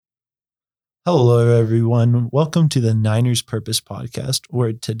Hello, everyone. Welcome to the Niners Purpose Podcast,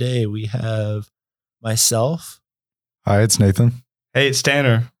 where today we have myself, Hi, it's Nathan. Hey, it's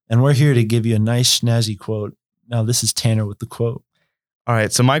Tanner. and we're here to give you a nice, snazzy quote. Now, this is Tanner with the quote. All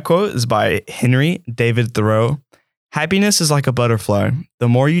right, so my quote is by Henry David Thoreau. Happiness is like a butterfly. The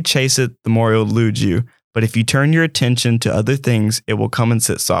more you chase it, the more it will elude you. But if you turn your attention to other things, it will come and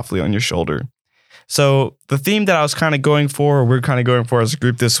sit softly on your shoulder. So the theme that I was kind of going for, or we're kind of going for as a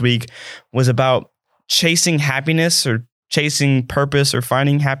group this week, was about chasing happiness or chasing purpose or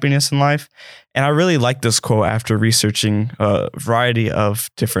finding happiness in life. And I really like this quote after researching a variety of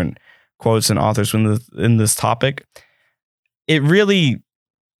different quotes and authors in this topic. It really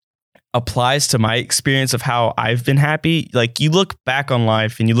applies to my experience of how I've been happy. Like, you look back on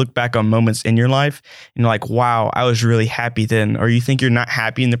life and you look back on moments in your life and you're like, wow, I was really happy then. Or you think you're not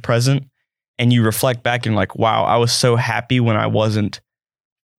happy in the present and you reflect back and like, wow, I was so happy when I wasn't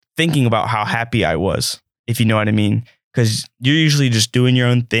thinking about how happy I was, if you know what I mean. Because you're usually just doing your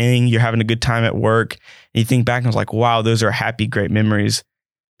own thing. You're having a good time at work. And you think back and it's like, wow, those are happy, great memories.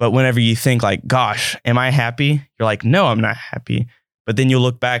 But whenever you think like, gosh, am I happy? You're like, no, I'm not happy. But then you'll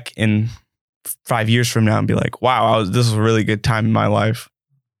look back in 5 years from now and be like, wow, this was a really good time in my life.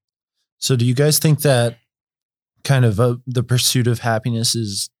 So, do you guys think that kind of the pursuit of happiness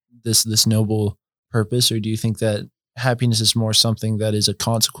is this noble purpose, or do you think that happiness is more something that is a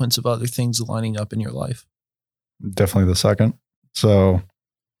consequence of other things lining up in your life? Definitely the second. So,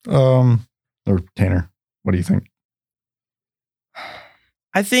 or Tanner, what do you think?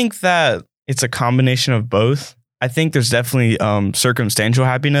 I think that it's a combination of both. I think there's definitely circumstantial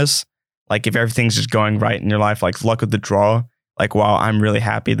happiness. Like if everything's just going right in your life, like luck of the draw, like, wow, I'm really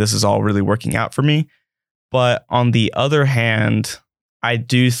happy. This is all really working out for me. But on the other hand, I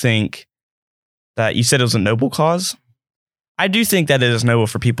do think that you said it was a noble cause. I do think that it is noble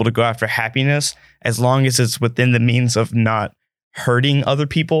for people to go after happiness as long as it's within the means of not hurting other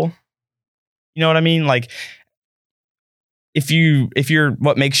people. You know what I mean? Like if you're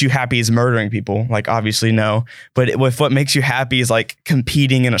what makes you happy is murdering people, like obviously no. But if what makes you happy is like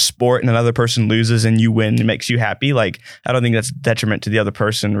competing in a sport and another person loses and you win, it makes you happy. Like I don't think that's detriment to the other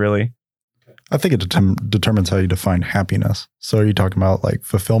person, really. I think it determines how you define happiness. So are you talking about like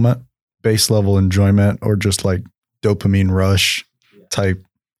fulfillment, base level enjoyment, or just like dopamine rush type,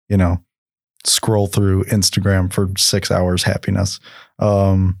 scroll through Instagram for 6 hours happiness?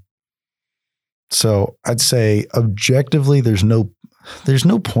 So I'd say objectively, there's no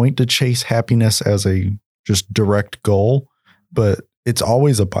point to chase happiness as a just direct goal, but it's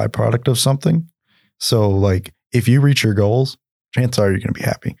always a byproduct of something. So like if you reach your goals, chances are you're going to be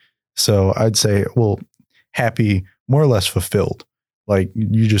happy. So I'd say, well, happy, more or less fulfilled. Like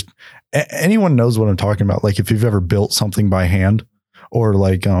anyone knows what I'm talking about. Like if you've ever built something by hand, or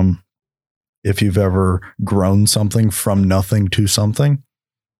like if you've ever grown something from nothing to something,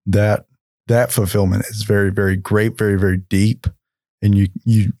 that fulfillment is very, very great, very, very deep, and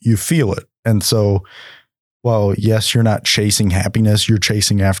you feel it. And so, well, yes, you're not chasing happiness, you're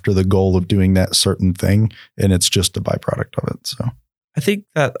chasing after the goal of doing that certain thing, and it's just a byproduct of it. So I think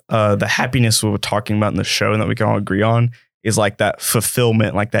that the happiness we were talking about in the show and that we can all agree on is like that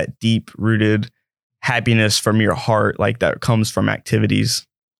fulfillment, like that deep rooted happiness from your heart, like that comes from activities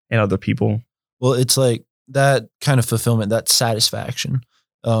and other people. Well, it's like that kind of fulfillment, that satisfaction,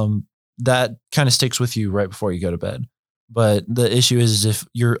 that kind of sticks with you right before you go to bed. But the issue is if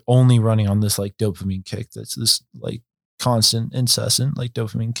you're only running on this like dopamine kick, that's this like constant, incessant like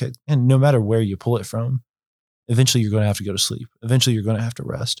dopamine kick, and no matter where you pull it from, eventually you're going to have to go to sleep. Eventually you're going to have to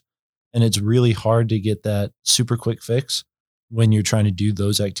rest. And it's really hard to get that super quick fix when you're trying to do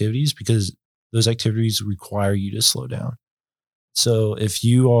those activities, because those activities require you to slow down. So if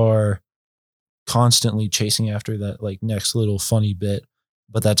you are constantly chasing after that like next little funny bit,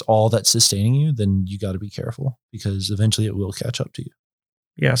 but that's all that's sustaining you, then you got to be careful, because eventually it will catch up to you.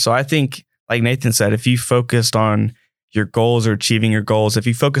 Yeah. So I think, like Nathan said, if you focused on your goals or achieving your goals, if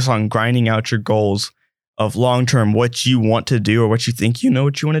you focus on grinding out your goals of long-term, what you want to do or what you think you know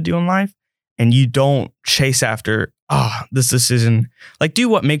what you want to do in life, and you don't chase after, this decision, like do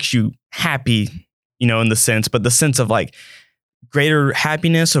what makes you happy, in the sense, but the sense of like greater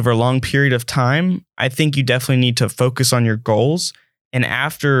happiness over a long period of time, I think you definitely need to focus on your goals. And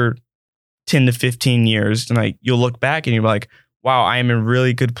after 10 to 15 years, like you'll look back and you're like, wow, I am in a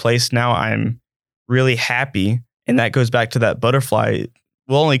really good place now. I'm really happy. And that goes back to that butterfly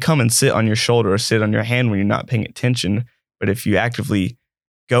will only come and sit on your shoulder or sit on your hand when you're not paying attention. But if you actively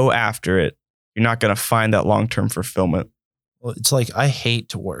go after it, you're not going to find that long-term fulfillment. Well, it's like I hate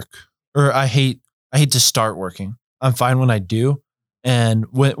to work, or I hate to start working. I'm fine when I do, And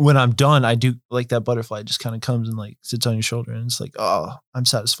when I'm done, I do like that butterfly just kind of comes and like sits on your shoulder, and it's like, oh, I'm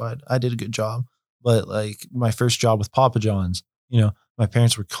satisfied. I did a good job. But like my first job with Papa John's, my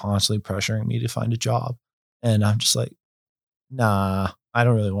parents were constantly pressuring me to find a job. And I'm just like, nah, I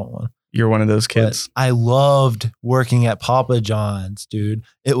don't really want one. You're one of those kids. But I loved working at Papa John's, dude.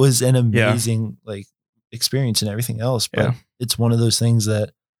 It was an amazing like experience and everything else. But it's one of those things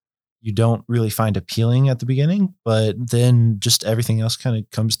that you don't really find appealing at the beginning, but then just everything else kind of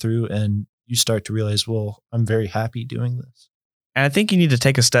comes through and you start to realize, well, I'm very happy doing this. And I think you need to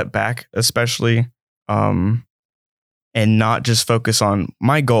take a step back, especially, and not just focus on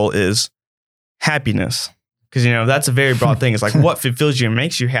my goal is happiness. Because, that's a very broad thing. It's like what fulfills you and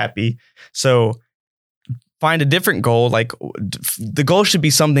makes you happy. So find a different goal. Like the goal should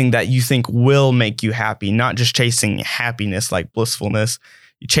be something that you think will make you happy, not just chasing happiness, like blissfulness.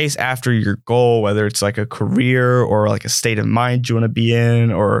 You chase after your goal, whether it's like a career or like a state of mind you want to be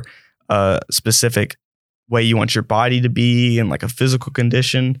in, or a specific way you want your body to be in like a physical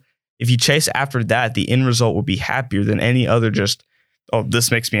condition. If you chase after that, the end result will be happier than any other just, oh, this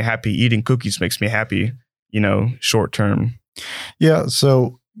makes me happy. Eating cookies makes me happy, short term. Yeah.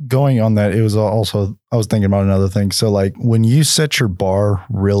 So going on that, it was also, I was thinking about another thing. So like when you set your bar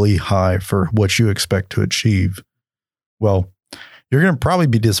really high for what you expect to achieve, well, you're going to probably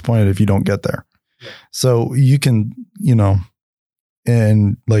be disappointed if you don't get there. Yeah. So you can,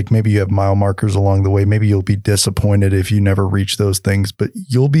 and like maybe you have mile markers along the way. Maybe you'll be disappointed if you never reach those things, but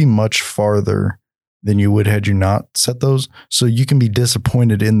you'll be much farther than you would had you not set those. So you can be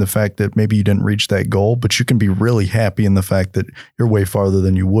disappointed in the fact that maybe you didn't reach that goal, but you can be really happy in the fact that you're way farther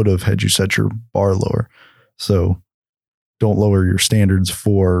than you would have had you set your bar lower. So don't lower your standards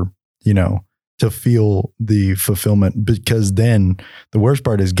for, to feel the fulfillment, because then the worst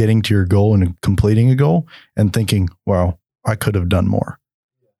part is getting to your goal and completing a goal and thinking, wow, I could have done more.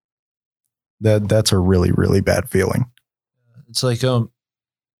 That's a really, really bad feeling. It's like,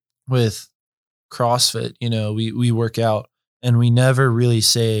 with CrossFit, we work out and we never really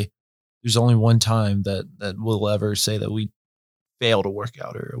say there's only one time that we'll ever say that we failed a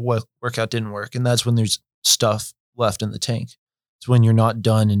workout or what workout didn't work. And that's when there's stuff left in the tank. It's when you're not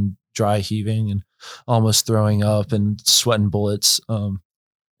done and dry heaving and almost throwing up and sweating bullets. And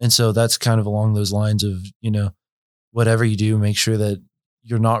so that's kind of along those lines of, whatever you do, make sure that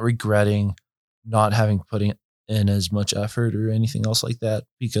you're not regretting not having put in as much effort or anything else like that,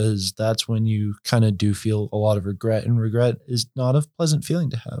 because that's when you kind of do feel a lot of regret, and regret is not a pleasant feeling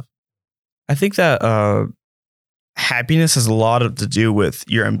to have. I think that happiness has a lot to do with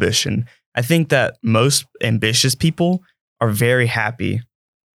your ambition. I think that most ambitious people are very happy.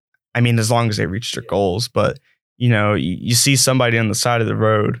 I mean, as long as they reach their goals, but you see somebody on the side of the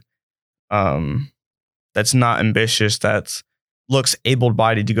road that's not ambitious, that looks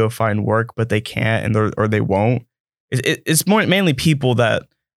able-bodied to go find work, but they can't or they won't. It's mainly people that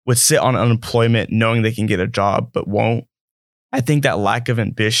would sit on unemployment knowing they can get a job but won't. I think that lack of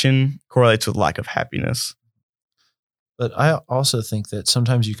ambition correlates with lack of happiness. But I also think that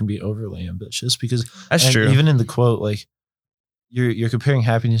sometimes you can be overly ambitious, because that's true. Even in the quote, like you're comparing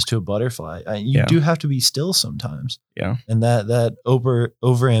happiness to a butterfly. You do have to be still sometimes. Yeah. And that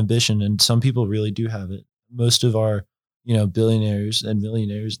over ambition, and some people really do have it. Most of our, billionaires and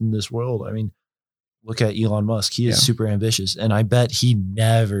millionaires in this world, I mean, look at Elon Musk. He is super ambitious, and I bet he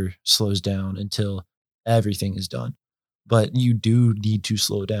never slows down until everything is done. But you do need to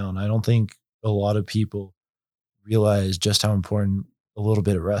slow down. I don't think a lot of people realize just how important a little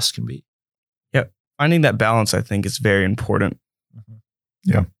bit of rest can be. Yeah. Finding that balance, I think, is very important. Mm-hmm.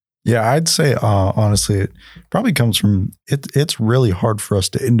 Yeah. Yeah. I'd say, honestly, it probably comes from it's really hard for us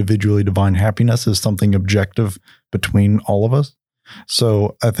to individually define happiness as something objective between all of us.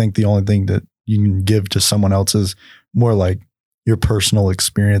 So I think the only thing that you can give to someone else is more like your personal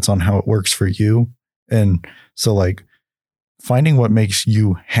experience on how it works for you. And so like finding what makes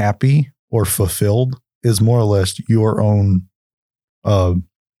you happy or fulfilled is more or less your own,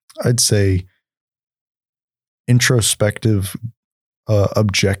 I'd say, introspective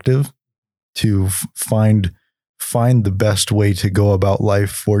objective to find the best way to go about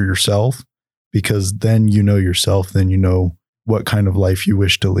life for yourself, because then you know yourself, then you know what kind of life you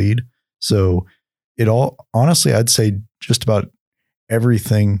wish to lead. So it all, honestly, I'd say just about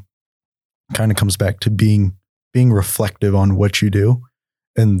everything kind of comes back to being reflective on what you do.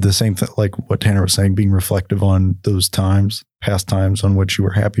 And the same thing, like what Tanner was saying, being reflective on those times, past times on which you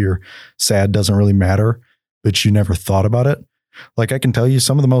were happy or sad doesn't really matter, but you never thought about it. Like I can tell you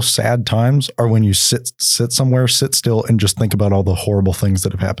some of the most sad times are when you sit somewhere, sit still and just think about all the horrible things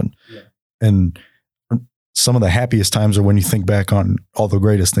that have happened. Yeah. And some of the happiest times are when you think back on all the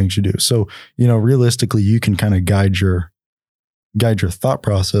greatest things you do. So, realistically, you can kind of guide your thought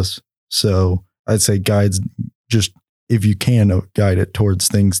process. So I'd say just if you can, guide it towards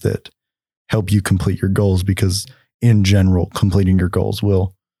things that help you complete your goals, because in general, completing your goals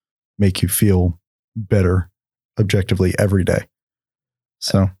will make you feel better objectively every day.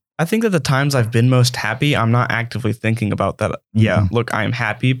 So I think that the times I've been most happy, I'm not actively thinking about that. Yeah, look, I am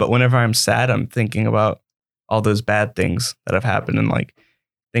happy. But whenever I'm sad, I'm thinking about all those bad things that have happened and like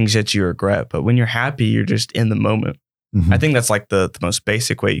things that you regret. But when you're happy, you're just in the moment. I think that's like the most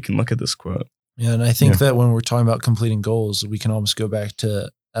basic way you can look at this quote. Yeah. And I think that when we're talking about completing goals, we can almost go back to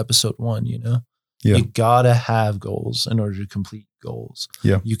episode 1, Yeah. You gotta have goals in order to complete goals.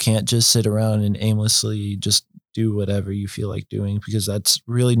 Yeah. You can't just sit around and aimlessly just do whatever you feel like doing, because that's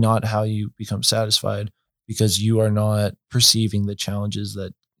really not how you become satisfied, because you are not perceiving the challenges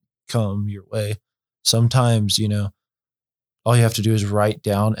that come your way. Sometimes, all you have to do is write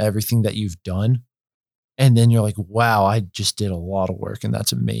down everything that you've done. And then you're like, wow, I just did a lot of work and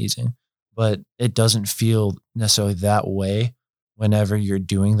that's amazing. But it doesn't feel necessarily that way whenever you're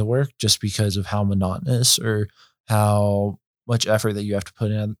doing the work, just because of how monotonous or how much effort that you have to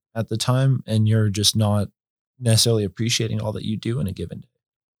put in at the time. And you're just not necessarily appreciating all that you do in a given day.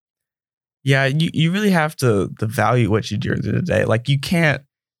 Yeah, you really have to value what you do during the day. Like, you can't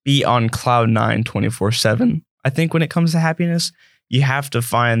be on cloud 9 24/7. I think when it comes to happiness, you have to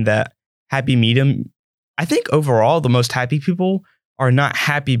find that happy medium. I think overall, the most happy people are not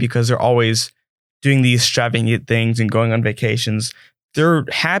happy because they're always doing these extravagant things and going on vacations. They're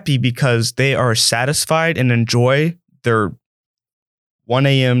happy because they are satisfied and enjoy their 1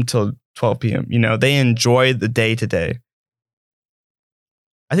 a.m. till 12 p.m. They enjoy the day to day.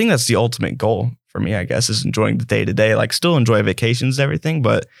 I think that's the ultimate goal for me, I guess, is enjoying the day to day. Like, still enjoy vacations and everything,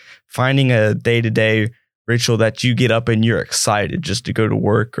 but finding a day to day ritual that you get up and you're excited just to go to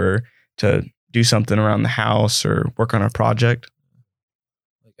work or to do something around the house or work on a project.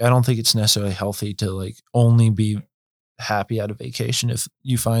 I don't think it's necessarily healthy to only be happy at a vacation. If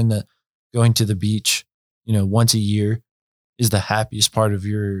you find that going to the beach, once a year is the happiest part of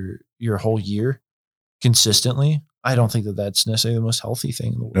your whole year consistently, I don't think that that's necessarily the most healthy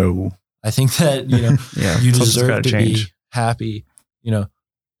thing in the world. No. I think that, you deserve to change. be happy,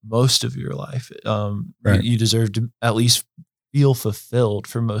 most of your life. Right. You deserve to at least feel fulfilled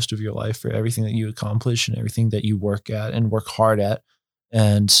for most of your life, for everything that you accomplish and everything that you work at and work hard at.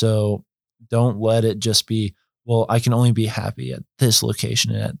 And so don't let it just be, well, I can only be happy at this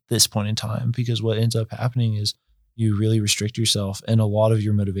location and at this point in time, because what ends up happening is you really restrict yourself and a lot of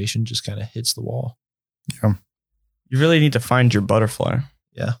your motivation just kind of hits the wall. Yeah. You really need to find your butterfly.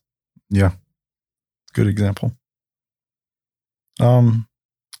 Yeah. Yeah. Good example.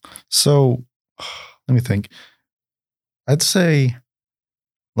 So let me think. I'd say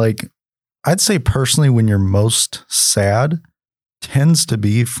personally, when you're most sad tends to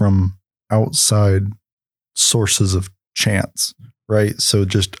be from outside sources of chance, right? So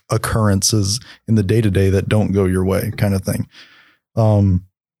just occurrences in the day-to-day that don't go your way, kind of thing.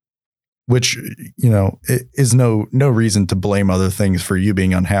 Which, it is no reason to blame other things for you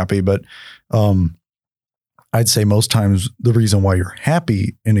being unhappy. But I'd say most times the reason why you're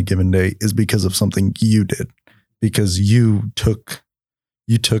happy in a given day is because of something you did, because you took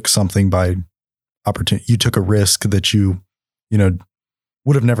something by opportunity. You took a risk that you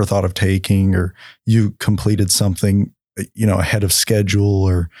would have never thought of taking, or you completed something, ahead of schedule,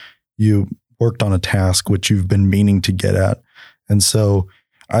 or you worked on a task which you've been meaning to get at. And so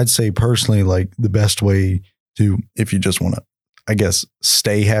I'd say personally, the best way to, if you just want to, I guess,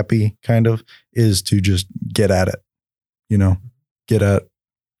 stay happy kind of, is to just get at it, get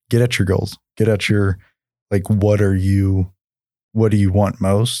at your goals, get at your, what do you want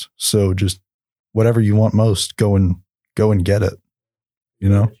most? So just whatever you want most, go and get it,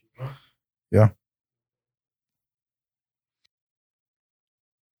 Yeah.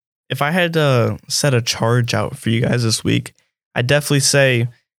 If I had to set a charge out for you guys this week, I'd definitely say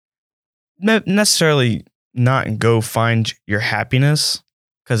necessarily not go find your happiness,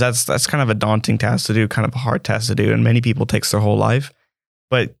 because that's kind of a daunting task to do, kind of a hard task to do, and many people takes their whole life.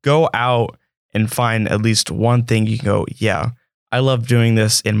 But go out and find at least one thing you can go, yeah, I love doing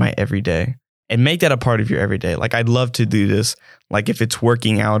this in my everyday, and make that a part of your everyday. I'd love to do this, if it's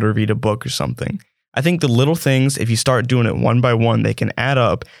working out or read a book or something. I think the little things, if you start doing it one by one, they can add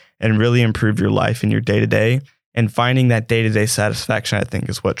up and really improve your life and your day-to-day. And finding that day-to-day satisfaction, I think,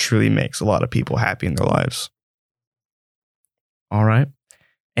 is what truly makes a lot of people happy in their lives. All right.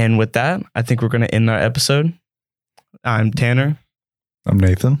 And with that, I think we're going to end our episode. I'm Tanner. I'm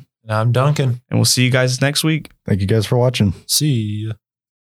Nathan. And I'm Duncan. And we'll see you guys next week. Thank you guys for watching. See ya.